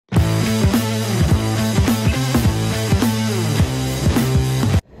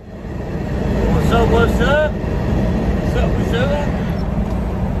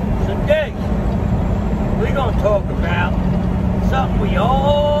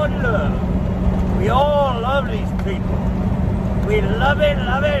these people. We love it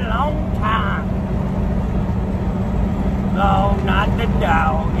long time. No, not the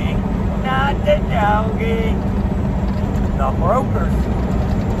doggy. Not the doggy. The brokers.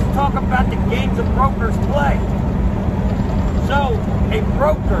 Let's talk about the games the brokers play. So, a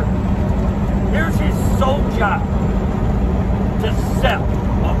broker, here's his sole job. To sell.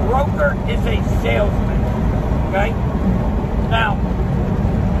 A broker is a salesman. Okay? Now,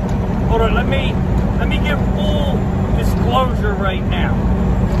 hold on, let me give full disclosure right now.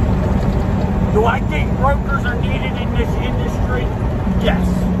 Do I think brokers are needed in this industry? Yes,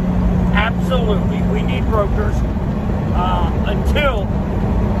 absolutely. We need brokers until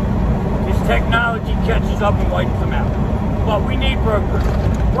this technology catches up and wipes them out. But we need brokers.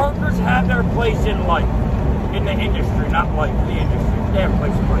 Brokers have their place in life, in the industry, not life, the industry. They have a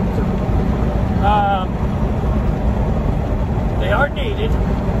place in life too. They are needed.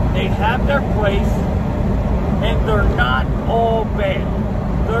 They have their place, and they're not all bad.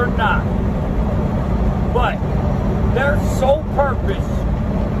 They're not. But their sole purpose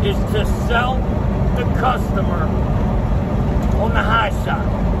is to sell the customer on the high side.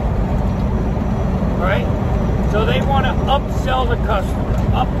 Right? So they want to upsell the customer.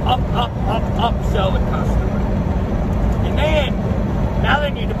 Upsell the customer. And then, now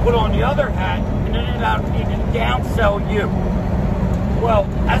they need to put on the other hat, and then they need to downsell you. Well,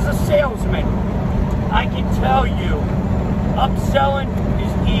 as a salesman, I can tell you, upselling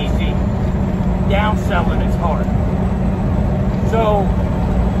is easy, downselling is hard. So,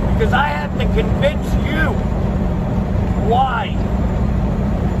 because I have to convince you why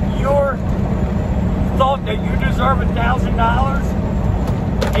your thought that you deserve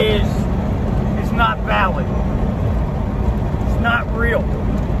 $1,000 is not valid. It's not real.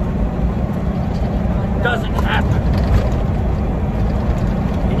 It doesn't happen.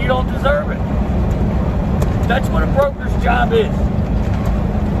 You don't deserve it. That's what a broker's job is.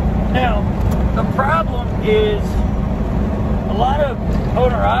 Now, the problem is a lot of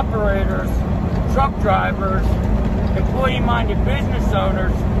owner-operators, truck drivers, employee-minded business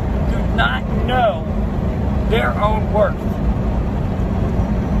owners do not know their own worth.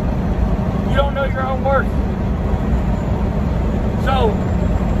 You don't know your own worth. So,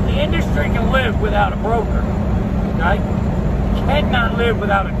 the industry can live without a broker, okay? Cannot live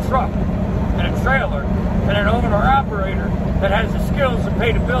without a truck and a trailer and an owner-operator that has the skills to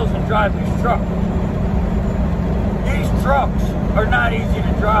pay the bills and drive these trucks. These trucks are not easy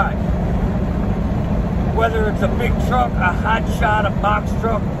to drive. Whether it's a big truck, a hotshot, a box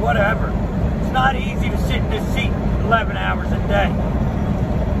truck, whatever. It's not easy to sit in this seat 11 hours a day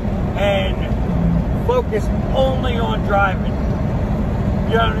and focus only on driving.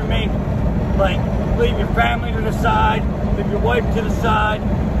 You know what I mean? Like, leave your family to the side, leave your wife to the side,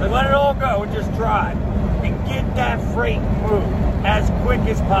 and let it all go and just drive. And get that freight moved as quick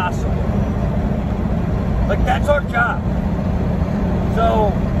as possible. Like, that's our job.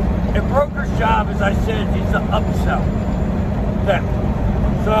 So, a broker's job, as I said, is to upsell them.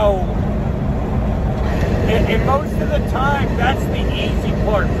 So, and most of the time, that's the easy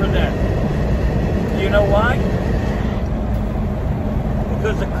part for them. You know why?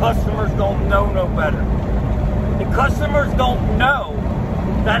 Because the customers don't know no better. The customers don't know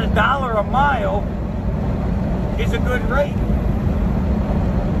that $1 a mile is a good rate.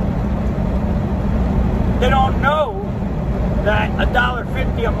 They don't know that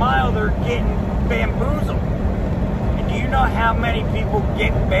 $1.50 a mile they're getting bamboozled. And do you know how many people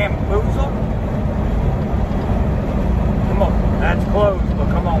get bamboozled? Come on, that's close, but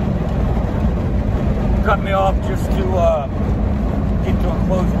come on. Cut me off just to get to a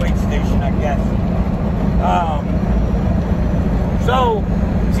closed weight station, I guess. So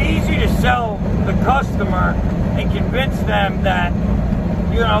it's easy to sell the customer and convince them that,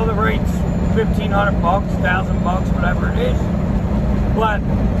 you know, the rate's $1,500, $1,000, whatever it is. But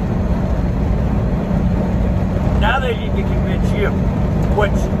now they need to convince you,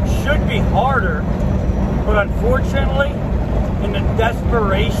 which should be harder, but unfortunately, in the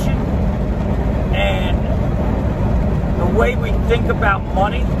desperation and the way we think about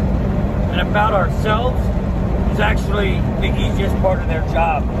money and about ourselves is actually the easiest part of their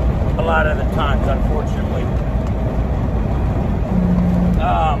job a lot of the times, unfortunately.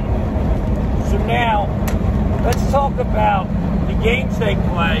 So now, let's talk about the games they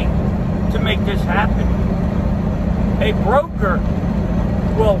play to make this happen. A broker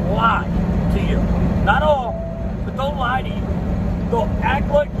will lie to you. Not all, but they'll lie to you. They'll act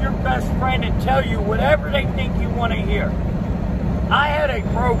like your best friend and tell you whatever they think you want to hear. I had a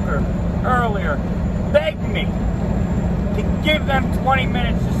broker earlier beg me to give them 20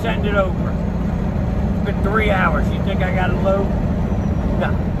 minutes to send it over. in 3 hours. You think I got a load?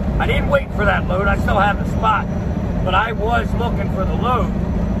 No. I didn't wait for that load. I still have the spot. But I was looking for the load.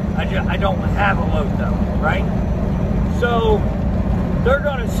 I don't have a load though, right? So they're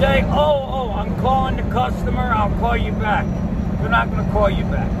going to say, oh, I'm calling the customer. I'll call you back. They're not going to call you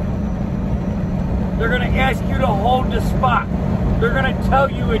back. They're going to ask you to hold the spot. They're going to tell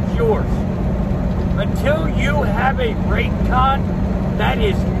you it's yours. Until you have a rate con, that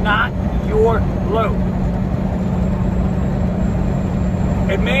is not your load.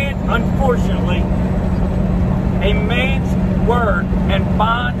 A man, unfortunately, a man's word and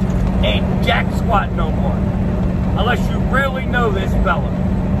bond ain't jack squat no more. Unless you really know this fella.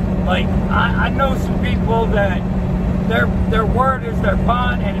 Like, I know some people that their word is their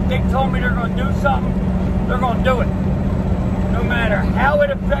bond, and if they told me they're going to do something, they're going to do it. No matter how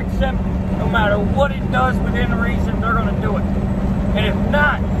it affects them, no matter what it does within reason, they're going to do it. And if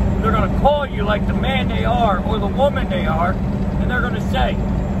not, they're going to call you like the man they are or the woman they are, and they're going to say,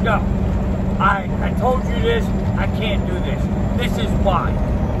 yo, I told you this, I can't do this. This is why.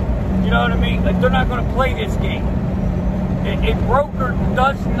 You know what I mean? Like, they're not going to play this game. A broker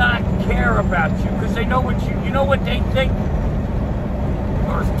does not care about you because they know what you know what they think?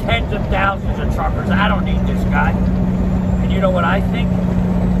 There's tens of thousands of truckers. I don't need this guy. And you know what I think?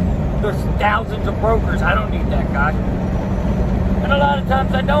 There's thousands of brokers. I don't need that guy. And a lot of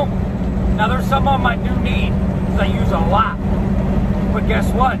times I don't. Now, there's some of them I do need because I use a lot. But guess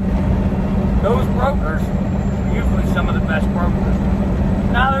what? Those brokers are usually some of the best brokers.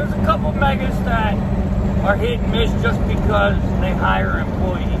 Now, there's a couple megas that are hit and miss just because they hire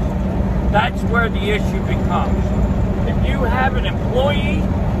employees. That's where the issue becomes. If you have an employee,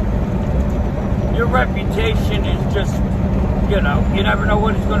 your reputation is just, you never know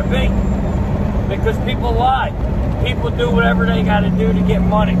what it's going to be. Because people lie. People do whatever they got to do to get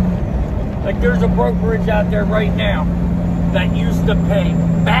money. Like, there's a brokerage out there right now that used to pay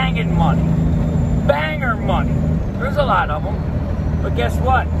banging money. Banger money. There's a lot of them. But guess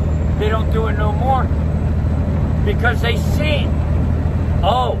what? They don't do it no more. Because they see,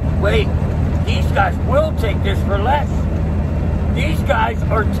 oh, wait, these guys will take this for less. These guys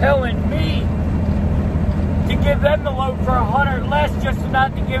are telling me to give them the load for $100 less just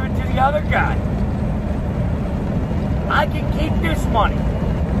not to give it to the other guy. I can keep this money.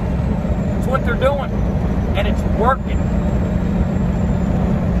 That's what they're doing. And it's working.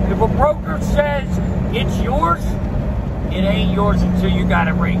 If a broker says it's yours, it ain't yours until you got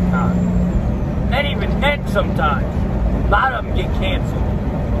a rate con. And even then sometimes, a lot of them get canceled.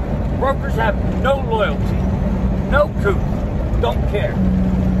 Brokers have no loyalty, no coup, don't care.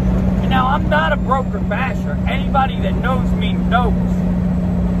 And now, I'm not a broker basher. Anybody that knows me knows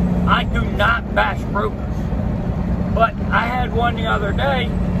I do not bash brokers. But I had one the other day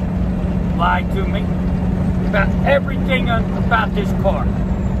lie to me about everything about this car.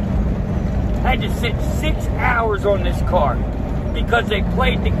 I had to sit 6 hours on this car because they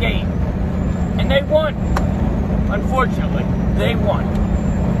played the game. And they won. Unfortunately, they won.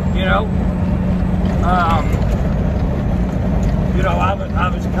 I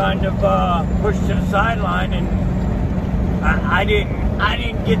was kind of pushed to the sideline, and I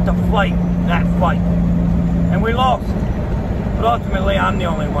didn't get to fight that fight, and we lost. But ultimately, I'm the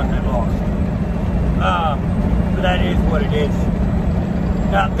only one that lost. But that is what it is.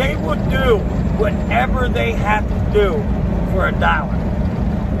 Now, they will do whatever they have to do for $1.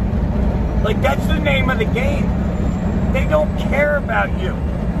 Like, that's the name of the game. They don't care about you.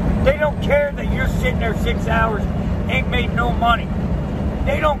 They don't care that you're sitting there 6 hours, ain't made no money.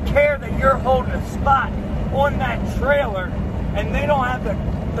 They don't care that you're holding a spot on that trailer, and they don't have the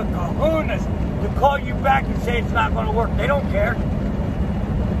kahunas to call you back and say it's not going to work. They don't care.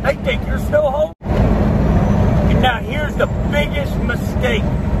 They think you're still holding. And now, here's the biggest mistake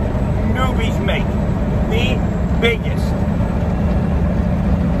newbies make. The biggest.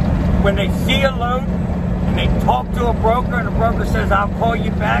 When they see a load and they talk to a broker and the broker says, I'll call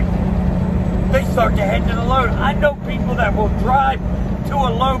you back, they start to head to the load. I know people that will drive to a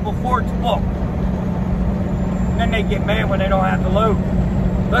load before it's booked. Then they get mad when they don't have the load.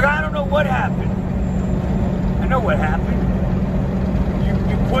 Look, I don't know what happened. I know what happened.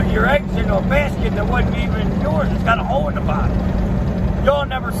 You put your eggs into a basket that wasn't even yours. It's got a hole in the bottom. Y'all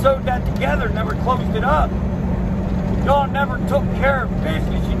never sewed that together, never closed it up. Y'all never took care of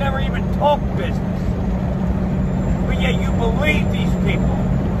business. You never even talked business. But yet you believe these people.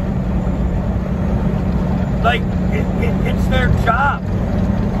 Like, it's their job.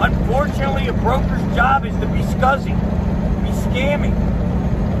 Unfortunately, a broker's job is to be scuzzy, be scammy.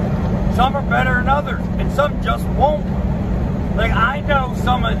 Some are better than others, and some just won't. Like, I know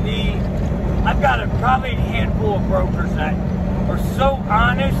some of the I've got probably a handful of brokers that are so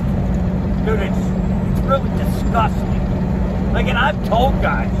honest, dude, it's really disgusting. Like, and I've told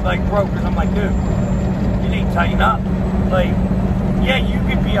guys, like brokers, I'm like, dude, you need to tighten up. Like, yeah, you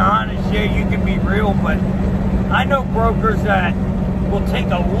can be honest, yeah, you can be real, but I know brokers that will take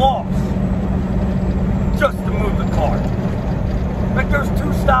a loss just to move the car. Like, there's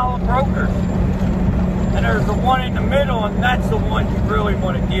two style of brokers. And there's the one in the middle, and that's the one you really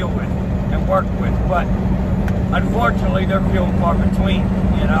want to deal with and work with. But unfortunately, they're few and far between,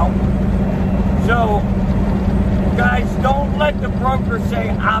 you know? So, guys, don't let the broker say,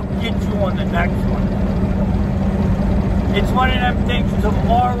 I'll get you on the next one. It's one of them things,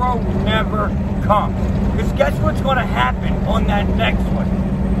 tomorrow never comes. Because guess what's going to happen on that next one?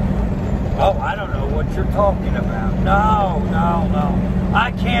 Oh, I don't know what you're talking about. No.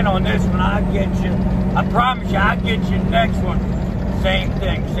 I can't on this one. I'll get you. I promise you, I'll get you next one. Same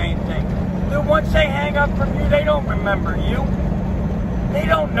thing. Dude, once they hang up from you, they don't remember you. They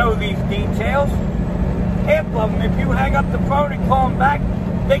don't know these details. Half of them, if you hang up the phone and call them back,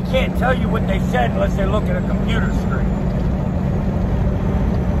 they can't tell you what they said unless they look at a computer screen.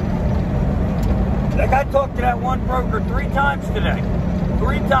 Like, I talked to that one broker 3 times today.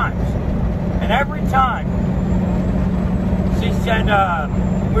 3 times. And every time, she said,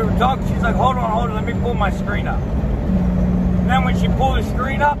 we were talking, she's like, hold on, let me pull my screen up. And then when she pulled the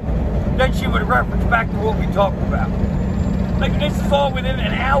screen up, then she would reference back to what we talked about. Like, this is all within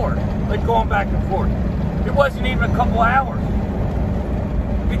an hour, like going back and forth. It wasn't even a couple hours.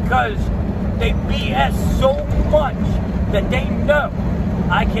 Because they BS so much that they know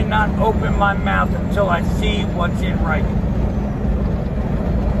I cannot open my mouth until I see what's in writing.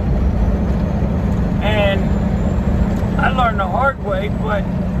 And I learned the hard way, but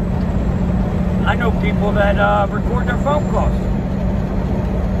I know people that record their phone calls.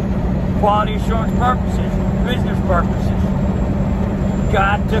 Quality assurance purposes, business purposes.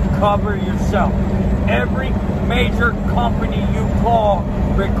 Got to cover yourself. Every major company you call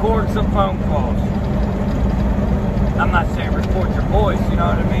records the phone calls. I'm not saying record your voice, you know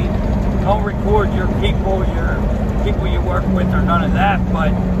what I mean? Don't record your people you work with, or none of that,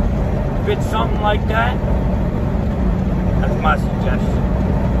 but if it's something like that, that's my suggestion.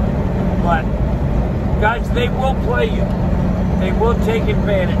 But, guys, they will play you. They will take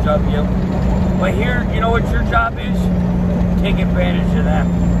advantage of you. But here, you know what your job is? Take advantage of them.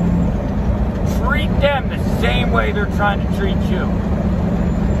 Treat them the same way they're trying to treat you.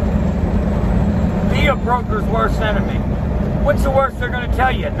 Be a broker's worst enemy. What's the worst they're going to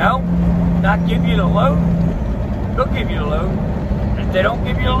tell you? No? Not give you the load? They'll give you the load. And if they don't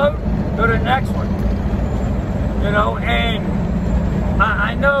give you the load, go to the next one. You know, and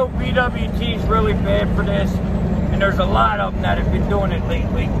I know BWT is really bad for this, and there's a lot of them that have been doing it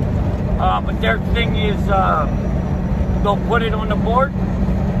lately. But their thing is, they'll put it on the board,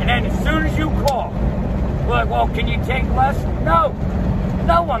 and then as soon as you call, they're like, well, can you take less? No,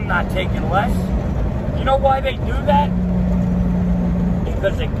 I'm not taking less. You know why they do that?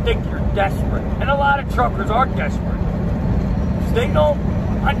 Because they think you're desperate. And a lot of truckers are desperate. They don't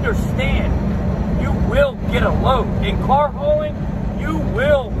understand. You will get a load. In car hauling, you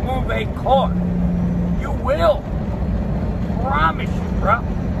will move a car. You will. Promise you, bro.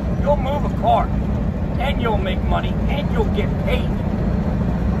 You'll move a car. And you'll make money. And you'll get paid.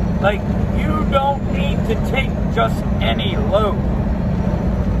 Like, you don't need to take just any load.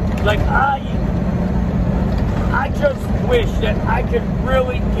 Like, I just wish that I could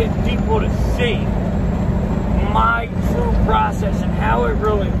really get people to see my true process and how it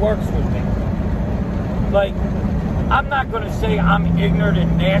really works with me. Like, I'm not going to say I'm ignorant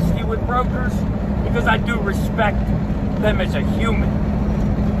and nasty with brokers, because I do respect them as a human.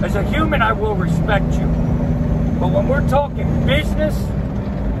 As a human, I will respect you. But when we're talking business,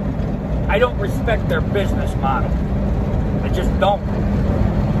 I don't respect their business model. I just don't.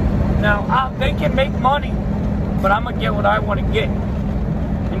 Now, they can make money, but I'm going to get what I want to get.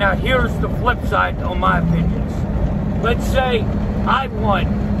 And now here's the flip side on my opinions. Let's say I want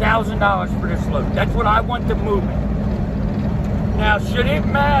 $1,000 for this load. That's what I want to move it. Now, should it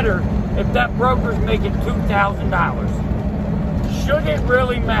matter if that broker's making $2,000? Should it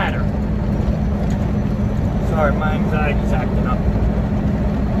really matter? Sorry, my anxiety's acting up.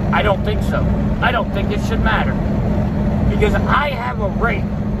 I don't think so. I don't think it should matter. Because I have a right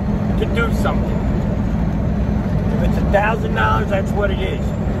to do something. If it's $1,000, that's what it is.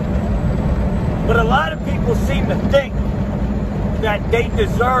 But a lot of people seem to think that they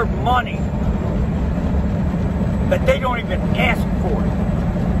deserve money that they don't even ask for it.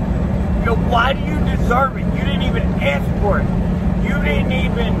 You know, why do you deserve it? You didn't even ask for it. You didn't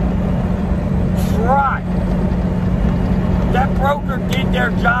even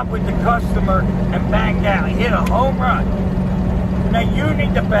their job with the customer and banged out, hit a home run. Now you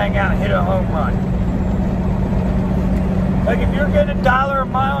need to bang out and hit a home run. Like if you're getting $1 a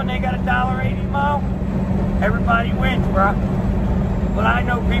mile and they got $1.80 a mile, everybody wins, bro. But I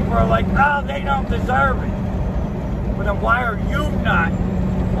know people are like, oh, they don't deserve it. But then why are you not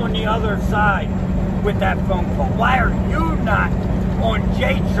on the other side with that phone call? Why are you not on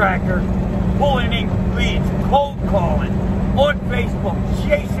J-Tracker pulling in leads, cold calling, on Facebook,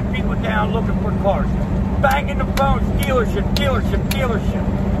 chasing people down looking for cars, banging the phones, dealership, dealership, dealership?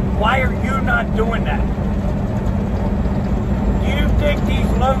 Why are you not doing that? Do you think these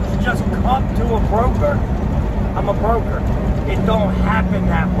loads just come to a broker? I'm a broker. It don't happen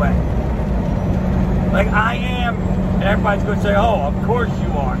that way. Like I am, and everybody's going to say, oh, of course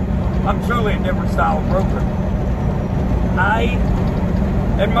you are. I'm truly a different style of broker. And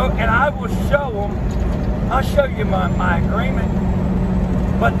I will show them, I'll show you my agreement.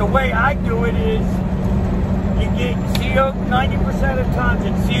 But the way I do it is, you get COD, 90% of the times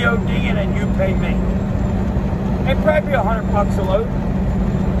it's COD and then you pay me. It'd probably be $100 a load.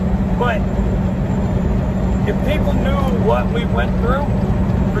 But if people knew what we went through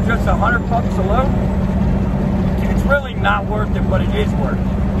for just $100 a load, it's really not worth it, but it is worth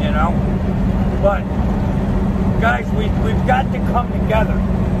it, you know? But guys, we've got to come together.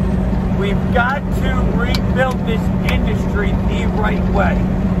 We've got to rebuild this industry the right way.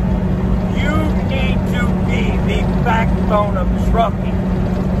 You need to be the backbone of trucking.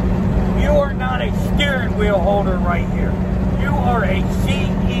 You are not a steering wheel holder right here. You are a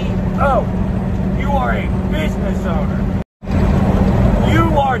CEO. You are a business owner.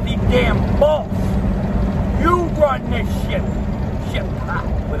 You are the damn boss. You run this ship. Ship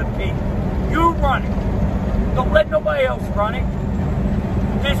with a P. You run it. Don't let nobody else run it.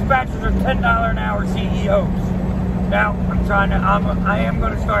 Dispatchers are $10 an hour CEOs. Now, I am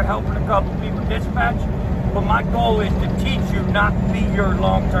going to start helping a couple people dispatch, but my goal is to teach you not to be your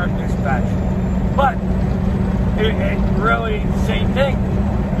long-term dispatcher. But, it's really the same thing.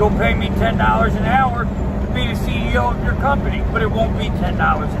 You'll pay me $10 an hour to be the CEO of your company, but it won't be $10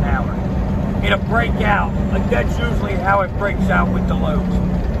 an hour. It'll break out. Like that's usually how it breaks out with the loads.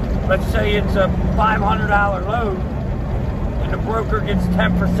 Let's say it's a $500 load, and the broker gets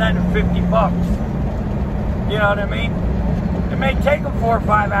 10% of $50. You know what I mean? It may take them 4 or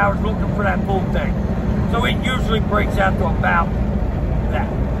 5 hours looking for that full thing. So it usually breaks out to about that,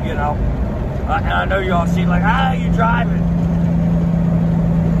 you know? And I know you all see like, you driving?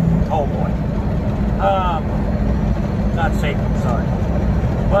 Oh boy. Not safe, I'm sorry.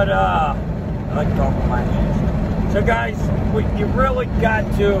 But, I like talking with my hands. So guys, you really got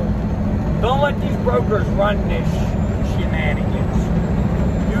to, don't let these brokers run this shenanigans.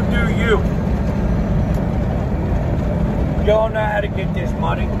 You do you. Y'all know how to get this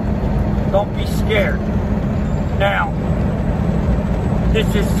money. Don't be scared. Now, this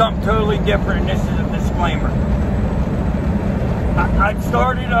is something totally different, and this is a disclaimer. I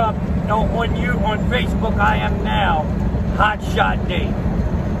started up on Facebook. I am now Hotshot Date.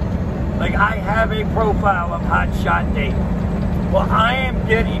 Like I have a profile of Hotshot Date. Well, I am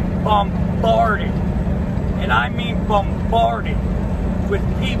getting bombarded, and I mean bombarded, with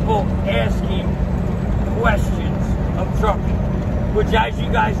people asking questions of trucking. Which, as you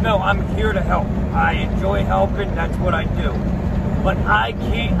guys know, I'm here to help. I enjoy helping. That's what I do. But I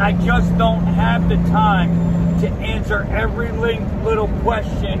just don't have the time to answer every little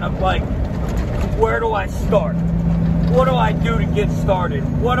question of like, where do I start? What do I do to get started?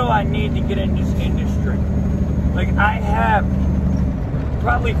 What do I need to get in this industry? Like I have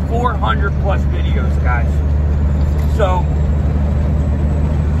probably 400 plus videos, guys. So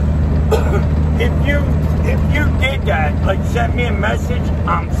if you did that, like send me a message,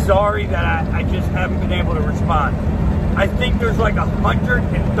 I'm sorry that I just haven't been able to respond. I think there's like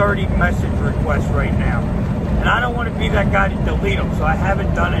 130 message requests right now. And I don't want to be that guy to delete them, so I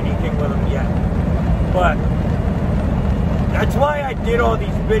haven't done anything with them yet. But that's why I did all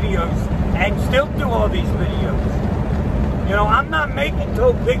these videos and still do all these videos. You know, I'm not making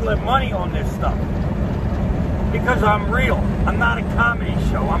Toe Piglet money on this stuff. Because I'm real. I'm not a comedy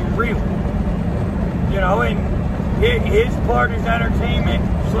show. I'm real. You know, and his part is entertainment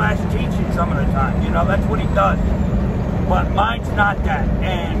 / teaching some of the time. You know, that's what he does. But mine's not that.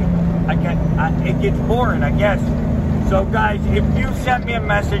 And it gets boring, I guess. So guys, if you sent me a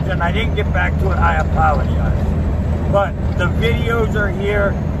message and I didn't get back to it, I apologize. But the videos are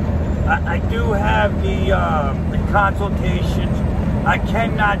here. I do have the consultations. I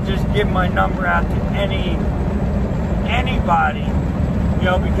cannot just give my number out to anybody, you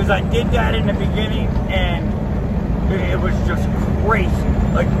know, because I did that in the beginning, and It was just crazy,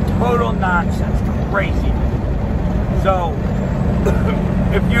 like total nonsense, crazy. So,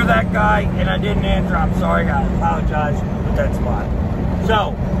 if you're that guy and I didn't answer, I'm sorry, I apologize, but that's fine.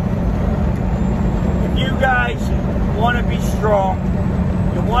 So, if you guys want to be strong,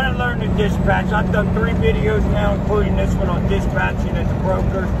 you want to learn to dispatch. I've done 3 videos now, including this one on dispatching as a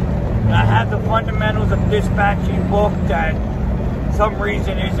broker. And I have the fundamentals of dispatching book that some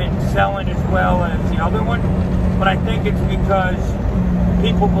reason isn't selling as well as the other one. But I think it's because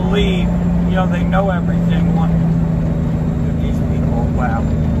people believe, you know, they know everything. These people, wow.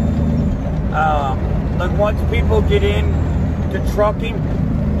 Like once people get into trucking,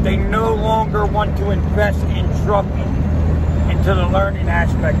 they no longer want to invest in trucking, into the learning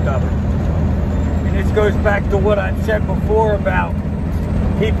aspect of it. And this goes back to what I've said before about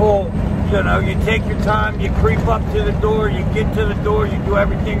people, you know, you take your time, you creep up to the door, you get to the door, you do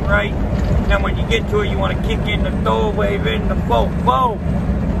everything right. And then when you get to it, you want to kick in the door, wave in the boat,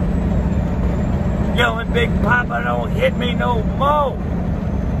 yelling, Big Papa, don't hit me no more.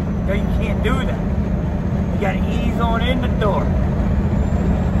 No, you can't do that. You got to ease on in the door.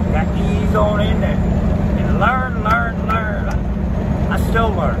 You got to ease on in there. And learn. I still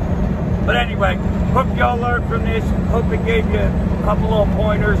learn. But anyway, hope y'all learned from this. Hope it gave you a couple little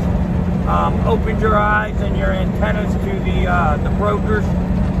pointers. Opened your eyes and your antennas to the brokers.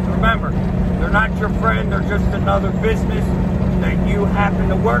 Remember, they're not your friend. They're just another business that you happen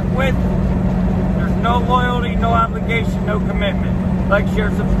to work with. There's no loyalty, no obligation, no commitment. Like,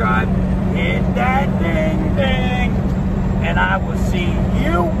 share, subscribe, hit that ding ding. And I will see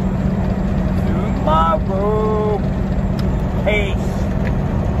you tomorrow. Peace.